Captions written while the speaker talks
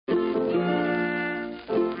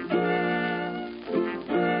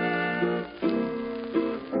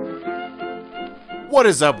What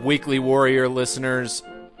is up, Weekly Warrior listeners?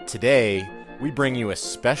 Today, we bring you a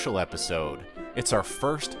special episode. It's our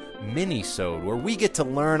first Minisode, where we get to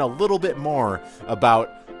learn a little bit more about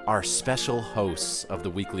our special hosts of the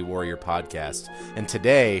Weekly Warrior podcast. And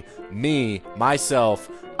today,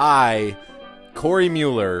 I, Cory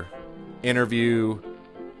Mueller, interview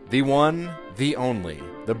the one, the only,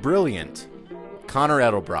 the brilliant Connor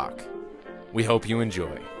Edelbrock. We hope you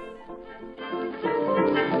enjoy.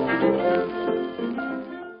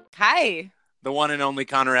 Hi. The one and only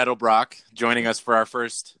Connor Edelbrock joining us for our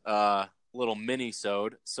first little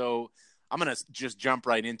mini-sode. So I'm going to just jump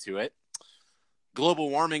right into it.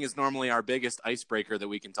 Global warming is normally our biggest icebreaker that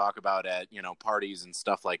we can talk about at, parties and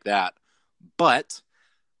stuff like that. But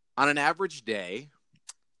on an average day,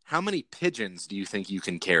 how many pigeons do you think you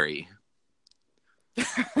can carry?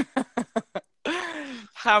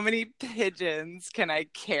 How many pigeons can I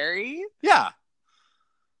carry? Yeah.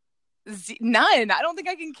 None. I don't think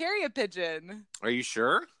I can carry a pigeon. Are you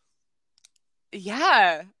sure?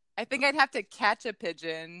 Yeah. I think I'd have to catch a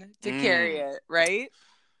pigeon to carry it, right?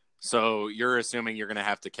 So you're assuming you're going to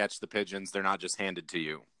have to catch the pigeons. They're not just handed to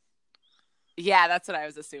you. Yeah, that's what I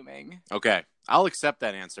was assuming. Okay. I'll accept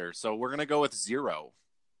that answer. So we're going to go with 0.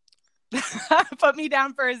 Put me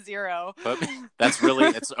down for a 0.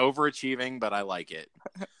 It's overachieving, but I like it.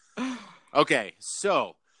 Okay.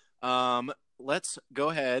 So, let's go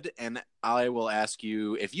ahead and I will ask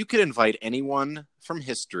you, if you could invite anyone from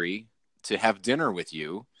history to have dinner with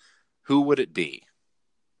you, who would it be?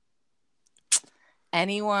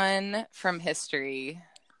 Anyone from history.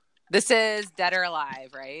 This is dead or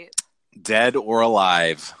alive, right? Dead or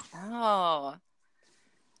alive. Oh.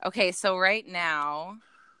 Okay, so right now,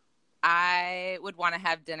 I would want to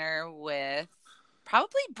have dinner with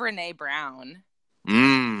probably Brene Brown.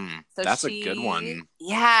 That's a good one.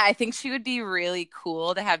 Yeah, I think she would be really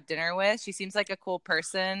cool to have dinner with. She seems like a cool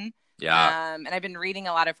person. Yeah. And I've been reading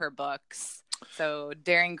a lot of her books. So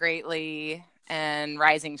Daring Greatly and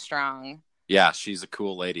Rising Strong. Yeah, she's a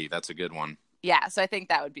cool lady. That's a good one. Yeah, so I think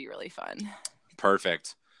that would be really fun.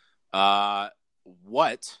 Perfect.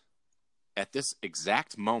 What, at this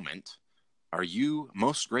exact moment, are you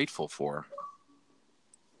most grateful for?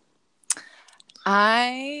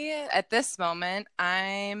 At this moment,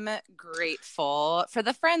 I'm grateful for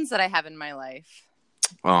the friends that I have in my life.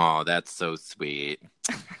 Oh, that's so sweet.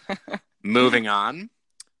 Moving on.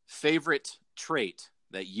 Favorite trait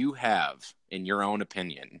that you have, in your own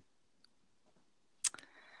opinion?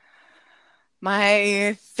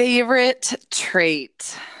 My favorite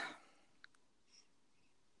trait.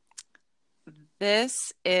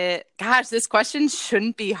 This question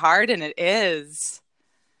shouldn't be hard, and it is.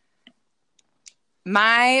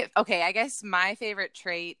 I guess my favorite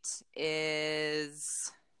trait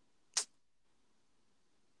is,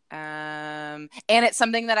 and it's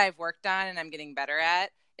something that I've worked on and I'm getting better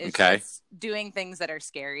at, is just doing things that are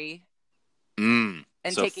scary. And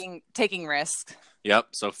taking risks. Yep.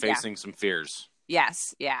 So facing some fears.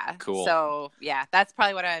 Yes. Yeah. Cool. So yeah, that's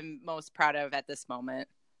probably what I'm most proud of at this moment.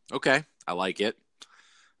 Okay. I like it.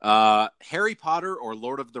 Harry Potter or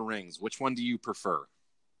Lord of the Rings? Which one do you prefer?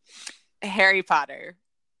 Harry Potter.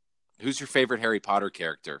 Who's your favorite Harry Potter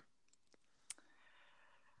character?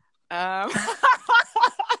 I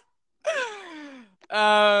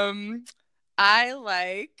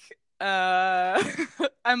like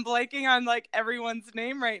I'm blanking on everyone's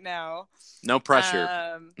name right now. No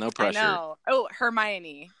pressure. No pressure. I know. Oh,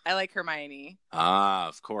 Hermione. I like Hermione.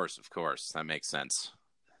 Of course. That makes sense.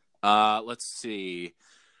 Let's see.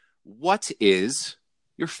 What is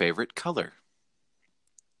your favorite color?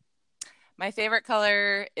 My favorite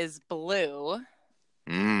color is blue.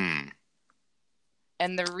 And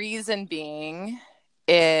the reason being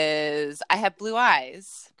is I have blue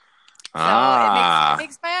eyes. So it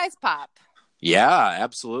makes my eyes pop. Yeah,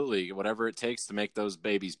 absolutely. Whatever it takes to make those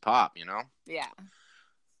babies pop, Yeah.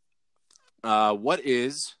 What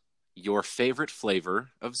is your favorite flavor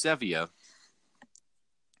of Zevia?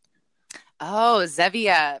 Oh,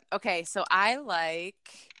 Zevia. Okay, so I like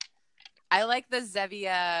the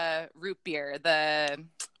Zevia root beer, the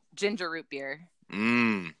ginger root beer.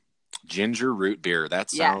 Ginger root beer. That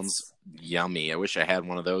sounds yummy. I wish I had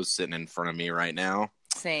one of those sitting in front of me right now.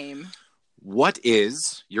 Same. What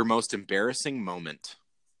is your most embarrassing moment?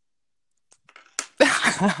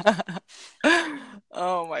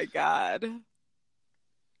 Oh my God.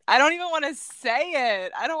 I don't even want to say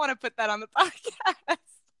it. I don't want to put that on the podcast.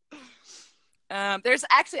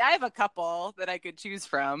 I have a couple that I could choose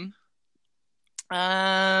from.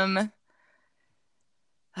 Oh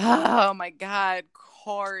my God,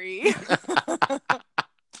 Cory.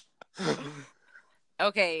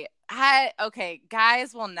 Okay, Okay,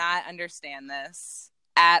 guys will not understand this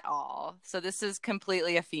at all. So this is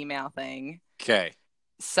completely a female thing. Okay.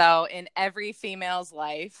 So in every female's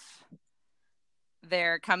life,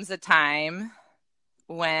 there comes a time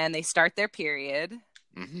when they start their period.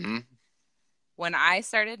 Mm-hmm. When I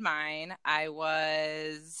started mine, I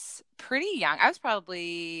was pretty young. I was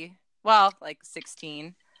probably, well, like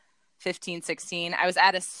 16, 15, 16. I was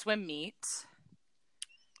at a swim meet.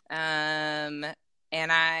 And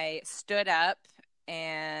I stood up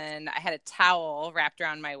and I had a towel wrapped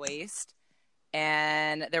around my waist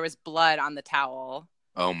and there was blood on the towel.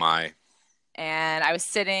 Oh my. And I was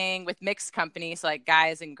sitting with mixed company, so like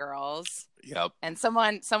guys and girls. Yep. And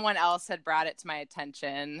someone else had brought it to my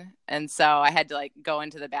attention, and so I had to like go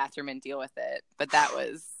into the bathroom and deal with it. But that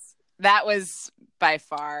was by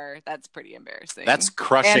far, that's pretty embarrassing. That's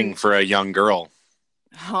crushing for a young girl.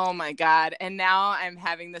 Oh my God. And now I'm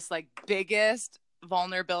having this like biggest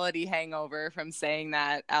vulnerability hangover from saying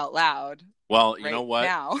that out loud. Well, you know what?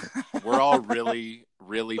 Now. We're all really,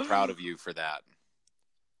 really proud of you for that.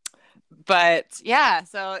 But yeah,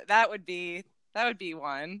 so that would be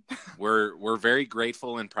one. We're very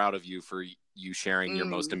grateful and proud of you for you sharing your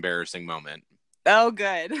most embarrassing moment. Oh,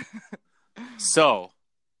 good. So,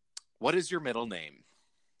 what is your middle name?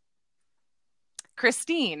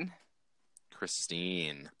 Christine.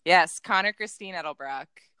 Christine. Yes, Connor Christine Edelbrock.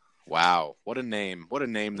 Wow, what a name. What a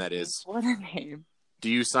name that is. What a name. Do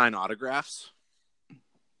you sign autographs?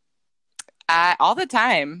 All the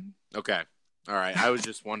time. Okay. All right. I was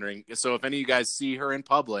just wondering. So if any of you guys see her in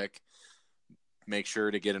public, make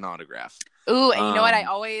sure to get an autograph. Ooh, and you know what? I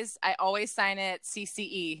always sign it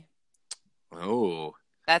CCE. Oh.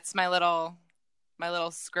 That's my little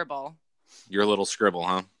scribble. Your little scribble,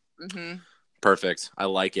 huh? Mm-hmm. Perfect. I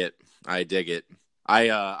like it. I dig it.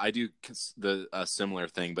 I do a similar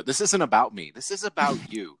thing, but this isn't about me. This is about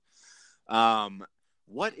you.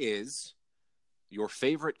 What is your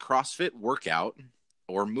favorite CrossFit workout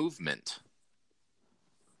or movement?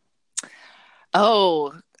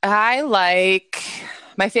 Oh, my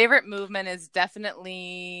favorite movement is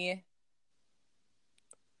definitely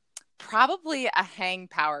probably a hang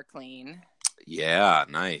power clean. Yeah,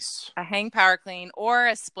 nice. A hang power clean or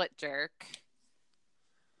a split jerk.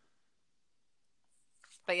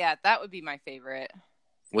 But yeah, that would be my favorite.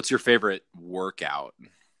 What's your favorite workout?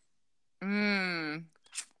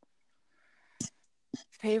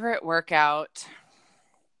 Favorite workout.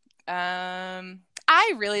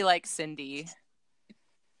 I really like Cindy.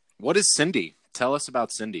 What is Cindy? Tell us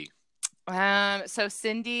about Cindy. So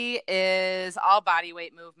Cindy is all body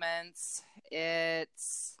weight movements.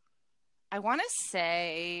 It's, I want to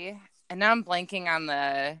say, and now I'm blanking on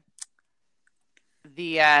the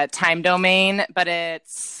time domain, but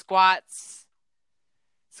it's squats,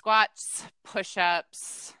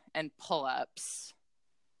 push-ups, and pull-ups.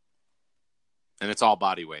 And it's all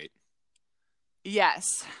body weight.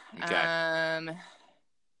 Yes. Okay.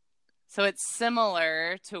 So it's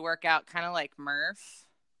similar to workout kind of like Murph.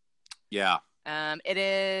 Yeah.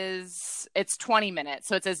 It's 20 minutes.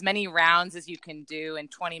 So it's as many rounds as you can do in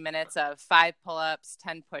 20 minutes of 5 pull-ups,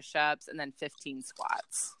 10 push-ups, and then 15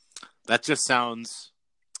 squats. That just sounds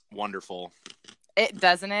wonderful. It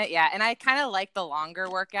doesn't it? Yeah. And I kind of like the longer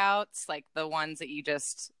workouts, like the ones that you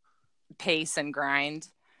just pace and grind.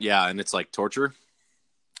 Yeah. And it's like torture.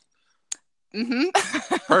 Mm-hmm.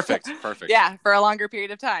 Perfect. Yeah. For a longer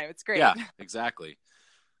period of time. It's great. Yeah, exactly.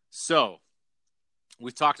 So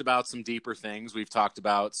we've talked about some deeper things. We've talked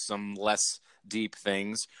about some less deep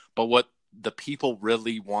things. But what the people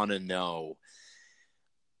really want to know,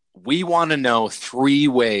 we want to know 3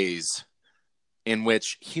 ways in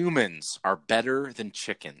which humans are better than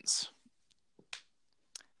chickens.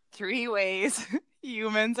 3 ways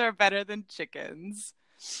humans are better than chickens.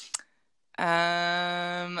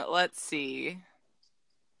 Let's see.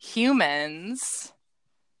 Humans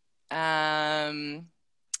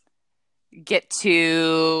get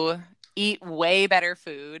to eat way better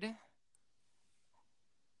food.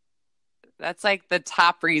 That's like the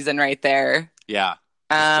top reason right there. Yeah.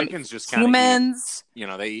 Chickens just kind of humans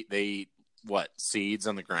eat, they eat what, seeds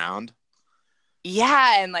on the ground?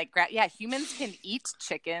 Yeah, and like humans can eat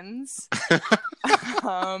chickens.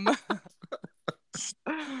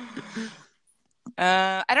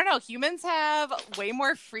 I don't know. Humans have way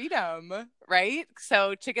more freedom, right?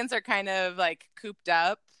 So chickens are kind of like cooped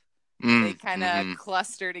up. They kind of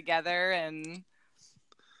cluster together, and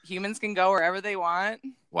humans can go wherever they want.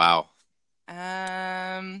 Wow.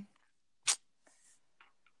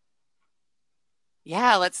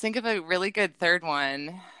 Yeah, let's think of a really good third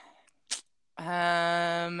one.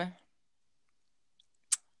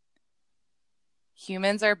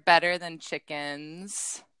 Humans are better than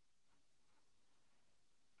chickens.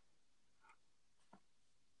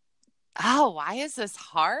 Oh, why is this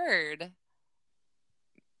hard?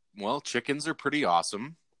 Well, chickens are pretty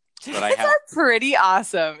awesome. Chickens are pretty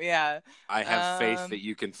awesome, yeah. I have faith that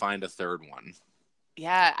you can find a third one.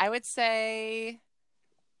 Yeah, I would say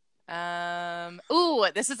ooh,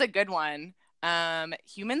 this is a good one.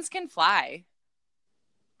 Humans can fly.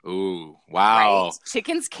 Ooh, wow. Right?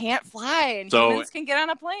 Chickens can't fly, and humans can get on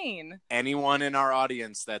a plane. Anyone in our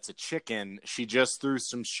audience that's a chicken, she just threw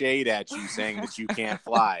some shade at you saying that you can't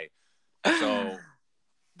fly. So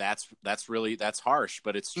that's harsh,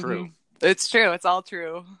 but it's true. Mm-hmm. It's true. It's all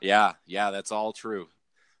true. Yeah, that's all true.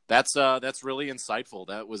 That's really insightful.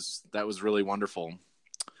 That was really wonderful.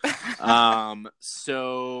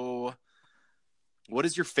 So what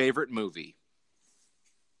is your favorite movie?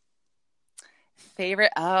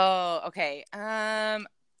 Favorite? Oh, okay.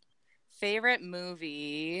 Favorite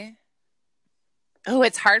movie. Oh,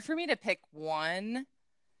 it's hard for me to pick one.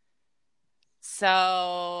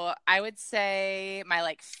 So I would say my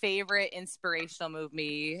like favorite inspirational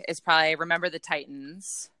movie is probably Remember the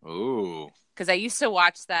Titans. Ooh. Because I used to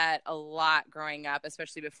watch that a lot growing up,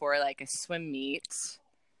 especially before like a swim meet.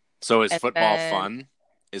 So is football fun?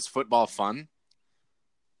 Is football fun?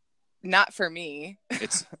 Not for me.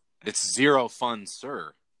 It's zero fun,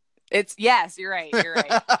 sir. Yes, you're right. You're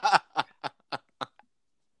right.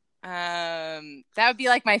 That would be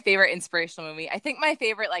like my favorite inspirational movie. I think my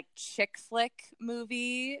favorite like chick flick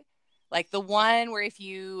movie, like the one where if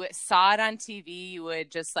you saw it on TV, you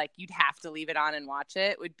would just like you'd have to leave it on and watch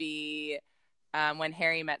it, would be When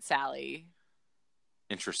Harry Met Sally.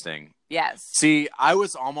 Interesting. Yes. See, I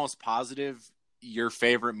was almost positive your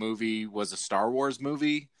favorite movie was a Star Wars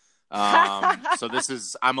movie. So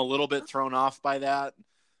I'm a little bit thrown off by that.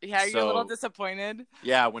 Yeah, you're a little disappointed.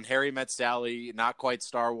 Yeah, When Harry Met Sally, not quite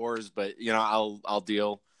Star Wars, but I'll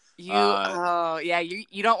deal. You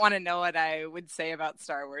don't want to know what I would say about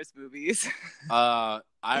Star Wars movies. That's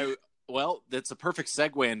a perfect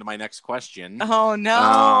segue into my next question. Oh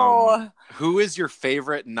no. Who is your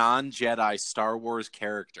favorite non-Jedi Star Wars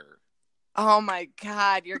character? Oh my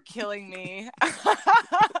God, you're killing me.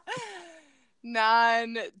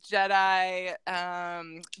 Non-Jedi,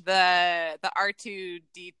 the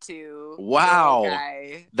R2-D2. Wow,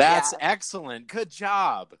 guy. That's excellent. Good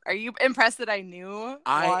job. Are you impressed that I knew?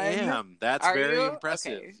 I am. That's very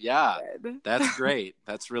impressive. Okay. Yeah, good. That's great.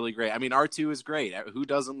 That's really great. I mean, R2 is great. Who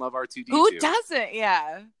doesn't love R2-D2? Who doesn't?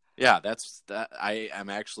 Yeah. Yeah, I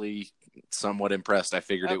am actually somewhat impressed. I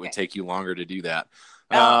figured it would take you longer to do that.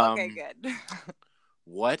 Okay, good.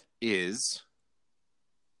 What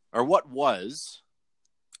was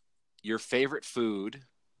your favorite food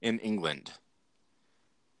in England?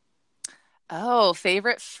 Oh,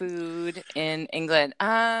 favorite food in England.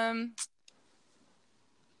 That's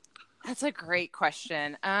a great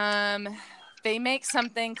question. They make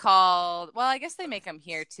something called, well, I guess they make them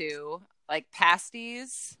here too, like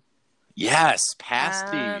pasties. Yes,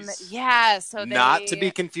 pasties. So not to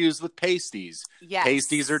be confused with pasties. Yes.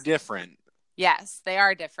 Pasties are different. Yes, they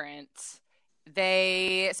are different.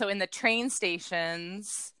 So in the train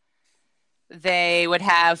stations, they would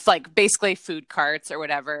have like basically food carts or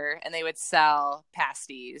whatever, and they would sell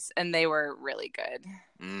pasties, and they were really good.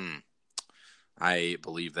 I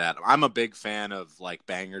believe that. I'm a big fan of like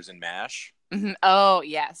bangers and mash. Mm-hmm. Oh,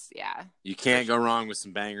 yes. Yeah. You can't go wrong with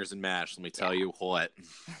some bangers and mash. Let me tell you what.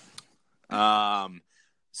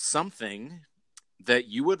 Something that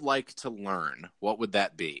you would like to learn, what would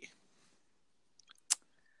that be?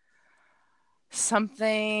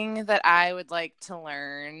 Something that I would like to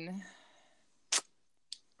learn.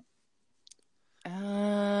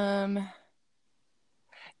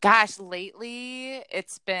 Gosh, lately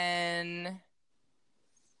it's been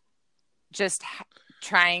just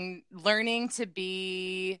learning to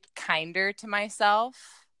be kinder to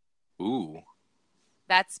myself. Ooh.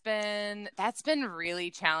 That's been really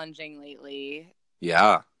challenging lately.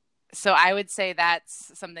 Yeah. So I would say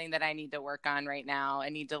that's something that I need to work on right now. I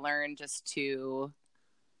need to learn just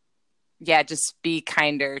be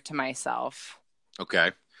kinder to myself.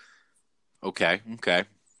 Okay.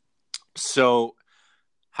 So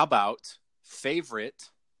how about favorite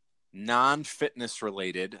non-fitness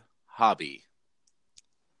related hobby?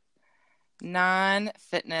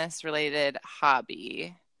 Non-fitness related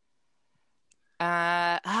hobby.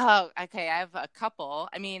 Okay. I have a couple.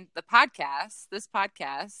 I mean, this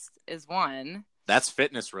podcast is one. That's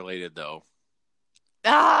fitness related though.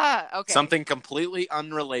 Okay. Something completely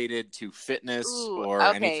unrelated to fitness or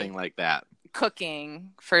anything like that.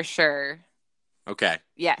 Cooking, for sure. Okay.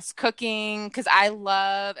 Yes, cooking, because I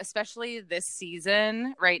love, especially this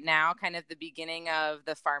season right now, kind of the beginning of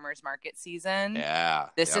the farmer's market season. Yeah.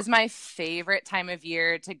 This is my favorite time of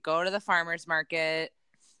year to go to the farmer's market,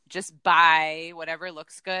 just buy whatever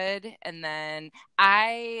looks good. And then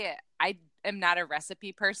I am not a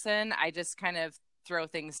recipe person. I just kind of throw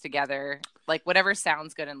things together, like whatever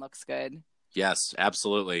sounds good and looks good. Yes,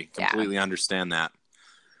 absolutely. Completely understand that.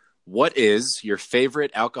 What is your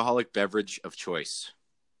favorite alcoholic beverage of choice?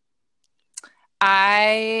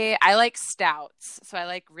 I like stouts, so I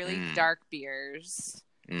like really dark beers.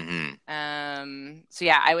 So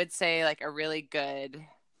yeah, I would say like a really good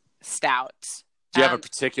stout. Do you have a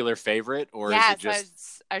particular favorite, or is it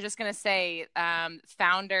just? I was just gonna say,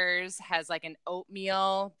 Founders has like an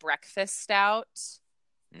oatmeal breakfast stout.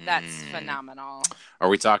 That's phenomenal. Are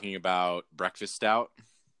we talking about breakfast stout?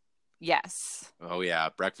 Yes. Oh yeah,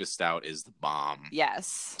 breakfast stout is the bomb.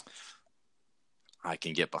 Yes. I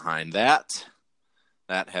can get behind that.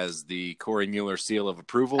 That has the Cory Mueller seal of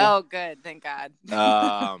approval. Oh, good. Thank God.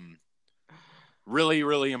 Really,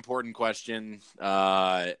 really important question.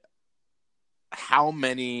 How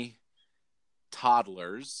many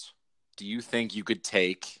toddlers do you think you could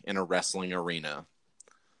take in a wrestling arena?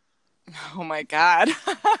 Oh my God.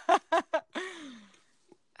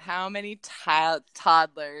 How many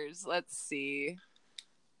toddlers? Let's see.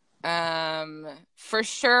 For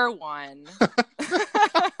sure one.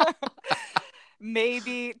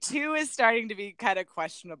 Maybe two is starting to be kind of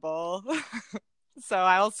questionable. So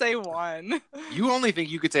I'll say one. You only think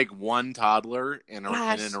you could take one toddler in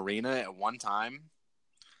an arena at one time?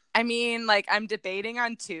 I mean, like, I'm debating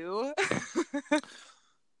on two.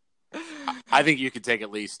 I think you could take at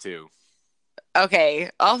least two. Okay,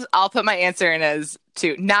 I'll put my answer in as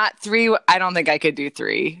two, not three. I don't think I could do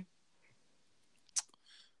three.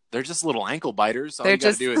 They're just little ankle biters. All you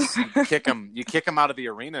got to do is kick them. You kick them out of the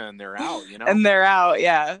arena, and they're out. You know, and they're out.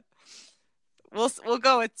 Yeah, we'll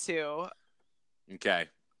go with two. Okay,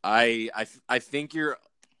 I think you're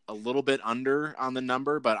a little bit under on the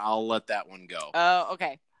number, but I'll let that one go. Oh,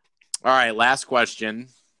 okay. All right, last question.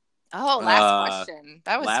 Oh, last question.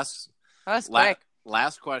 That was quick.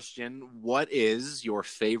 Last question. What is your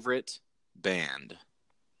favorite band?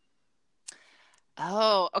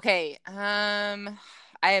 Oh, okay. I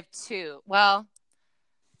have two. Well,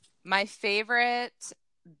 my favorite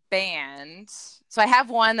band. So I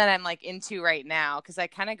have one that I'm like into right now because I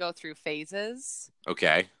kind of go through phases.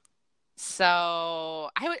 Okay.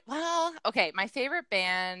 So my favorite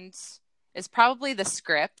band is probably The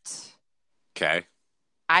Script. Okay.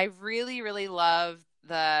 I really, really love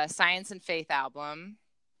the Science and Faith album.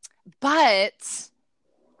 But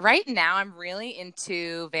right now I'm really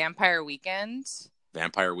into Vampire Weekend.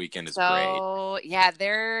 Vampire Weekend is great. So, yeah,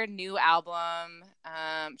 their new album,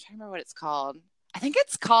 I'm trying to remember what it's called. I think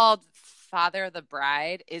it's called Father of the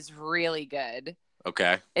Bride, is really good.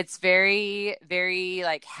 Okay. It's very, very,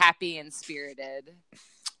 like, happy and spirited.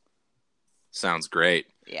 Sounds great.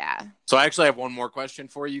 Yeah. So I actually have one more question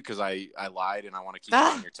for you because I lied and I want to keep you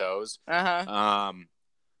on your toes. Uh-huh.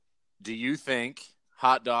 Do you think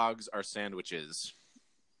hot dogs are sandwiches?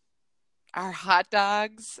 Are hot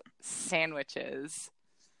dogs sandwiches?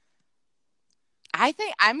 I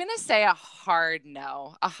think I'm going to say a hard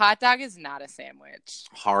no. A hot dog is not a sandwich.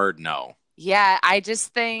 Hard no. Yeah, I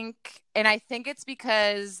just think, and I think it's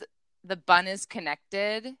because the bun is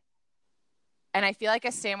connected. And I feel like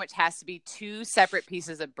a sandwich has to be two separate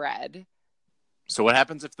pieces of bread. So what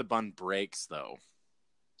happens if the bun breaks, though?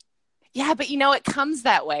 Yeah, but it comes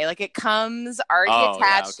that way. Like, it comes already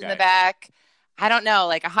attached in the back. I don't know,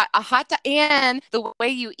 like a hot dog, and the way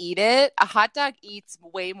you eat it, a hot dog eats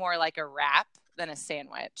way more like a wrap than a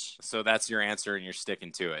sandwich. So that's your answer, and you're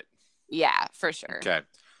sticking to it. Yeah, for sure. Okay,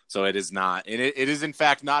 so it is not. It is in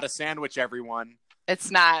fact not a sandwich. Everyone, it's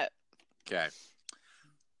not. Okay.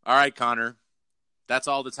 All right, Connor. That's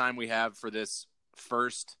all the time we have for this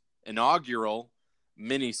first inaugural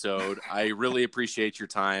Minisode. I really appreciate your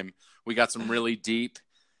time. We got some really deep.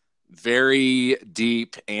 Very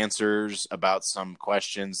deep answers about some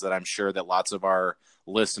questions that I'm sure that lots of our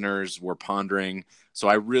listeners were pondering. So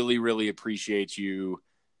I really, really appreciate you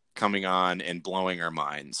coming on and blowing our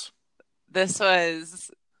minds. This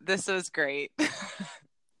was great.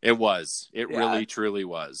 It was. It really, truly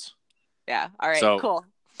was. Yeah. All right. So, cool.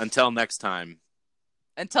 Until next time.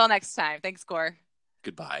 Thanks, Cory.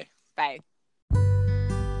 Goodbye. Bye.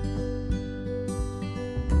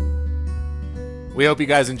 We hope you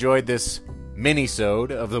guys enjoyed this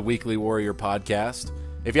mini-sode of the Weekly Warrior podcast.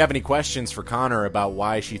 If you have any questions for Connor about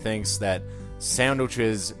why she thinks that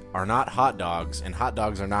sandwiches are not hot dogs, and hot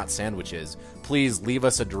dogs are not sandwiches. Please leave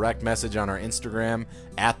us a direct message on our Instagram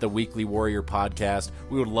at the Weekly Warrior Podcast.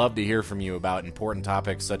 We would love to hear from you about important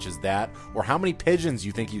topics such as that, or how many pigeons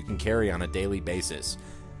you think you can carry on a daily basis.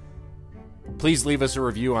 Please leave us a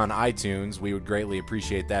review on iTunes. We would greatly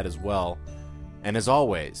appreciate that as well. And as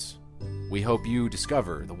always, we hope you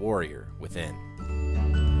discover the warrior within.